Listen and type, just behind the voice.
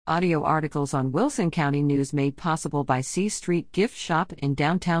Audio articles on Wilson County News made possible by C Street Gift Shop in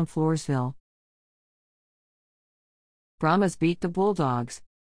downtown Floresville. Brahmas beat the Bulldogs.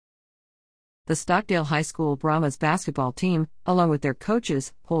 The Stockdale High School Brahmas basketball team, along with their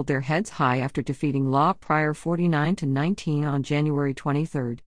coaches, hold their heads high after defeating La Pryor 49-19 on January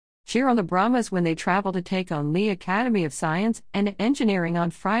 23. Cheer on the Brahmas when they travel to take on Lee Academy of Science and Engineering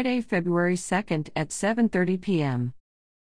on Friday, February 2 at 7:30 p.m.